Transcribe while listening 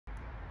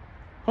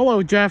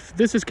Hello, Jeff.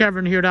 This is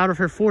Kevin here at Out of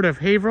Here Ford of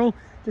Haverhill.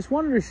 Just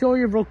wanted to show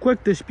you real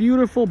quick this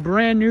beautiful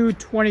brand new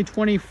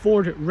 2020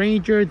 Ford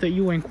Ranger that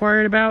you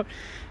inquired about.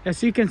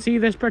 As you can see,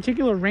 this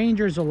particular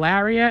Ranger is a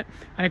Lariat,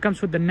 and it comes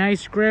with the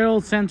nice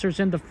grille, sensors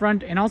in the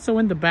front and also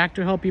in the back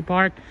to help you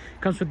park.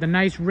 It comes with the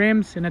nice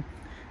rims and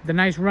the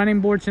nice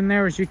running boards in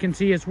there, as you can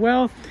see as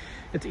well.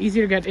 It's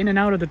easy to get in and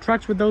out of the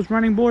trucks with those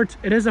running boards.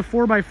 It is a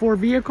 4x4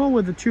 vehicle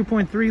with a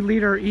 2.3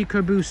 liter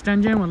EcoBoost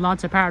engine with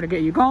lots of power to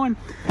get you going.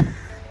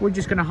 We're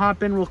just gonna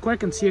hop in real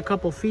quick and see a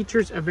couple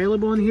features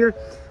available in here.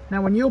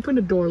 Now, when you open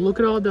the door, look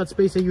at all that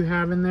space that you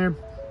have in there.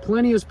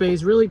 Plenty of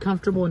space, really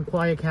comfortable and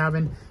quiet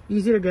cabin.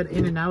 Easy to get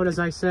in and out, as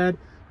I said.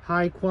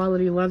 High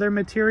quality leather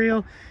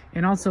material.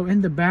 And also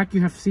in the back,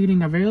 you have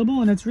seating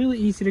available, and it's really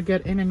easy to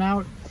get in and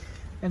out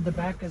in the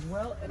back as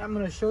well. And I'm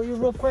gonna show you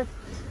real quick.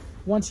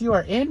 Once you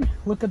are in,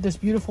 look at this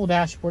beautiful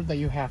dashboard that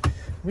you have.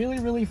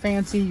 Really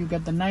fancy. You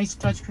got the nice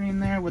touchscreen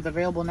there with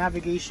available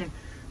navigation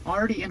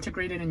already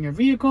integrated in your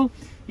vehicle.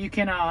 You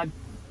can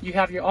you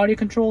have your audio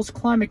controls,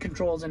 climate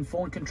controls, and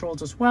phone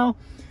controls as well.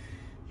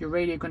 Your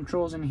radio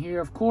controls in here,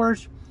 of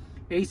course.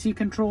 AC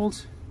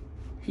controls,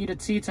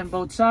 heated seats on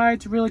both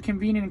sides. Really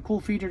convenient and cool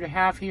feature to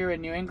have here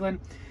in New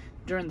England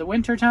during the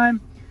winter time.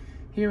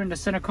 Here in the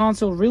center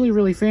console,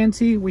 really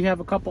fancy. We have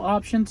a couple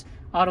options.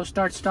 Auto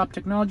start stop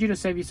technology to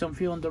save you some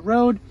fuel on the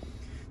road.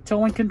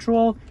 Towing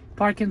control,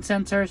 parking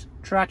sensors,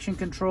 traction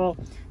control,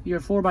 your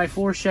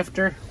 4x4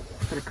 shifter.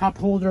 Got a cup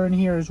holder in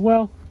here as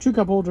well. 2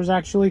 cup holders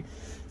actually.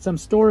 Some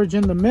storage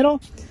in the middle.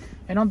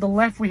 And on the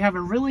left, we have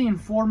a really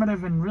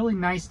informative and really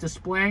nice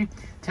display.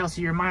 Tells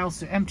you your miles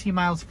to empty,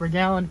 miles per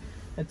gallon,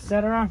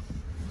 etc.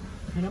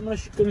 And I'm gonna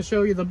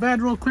show you the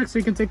bed real quick so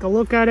you can take a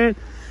look at it.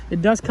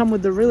 It does come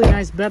with the really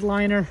nice bed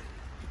liner,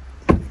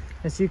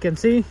 as you can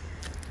see.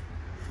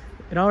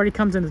 It already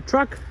comes in the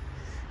truck.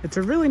 It's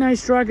a really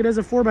nice truck. It is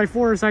a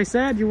 4x4, as I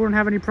said. You won't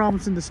have any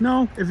problems in the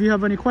snow. If you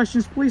have any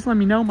questions, please let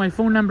me know. My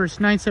phone number is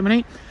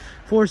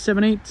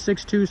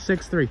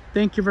 978-478-6263.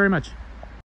 Thank you very much.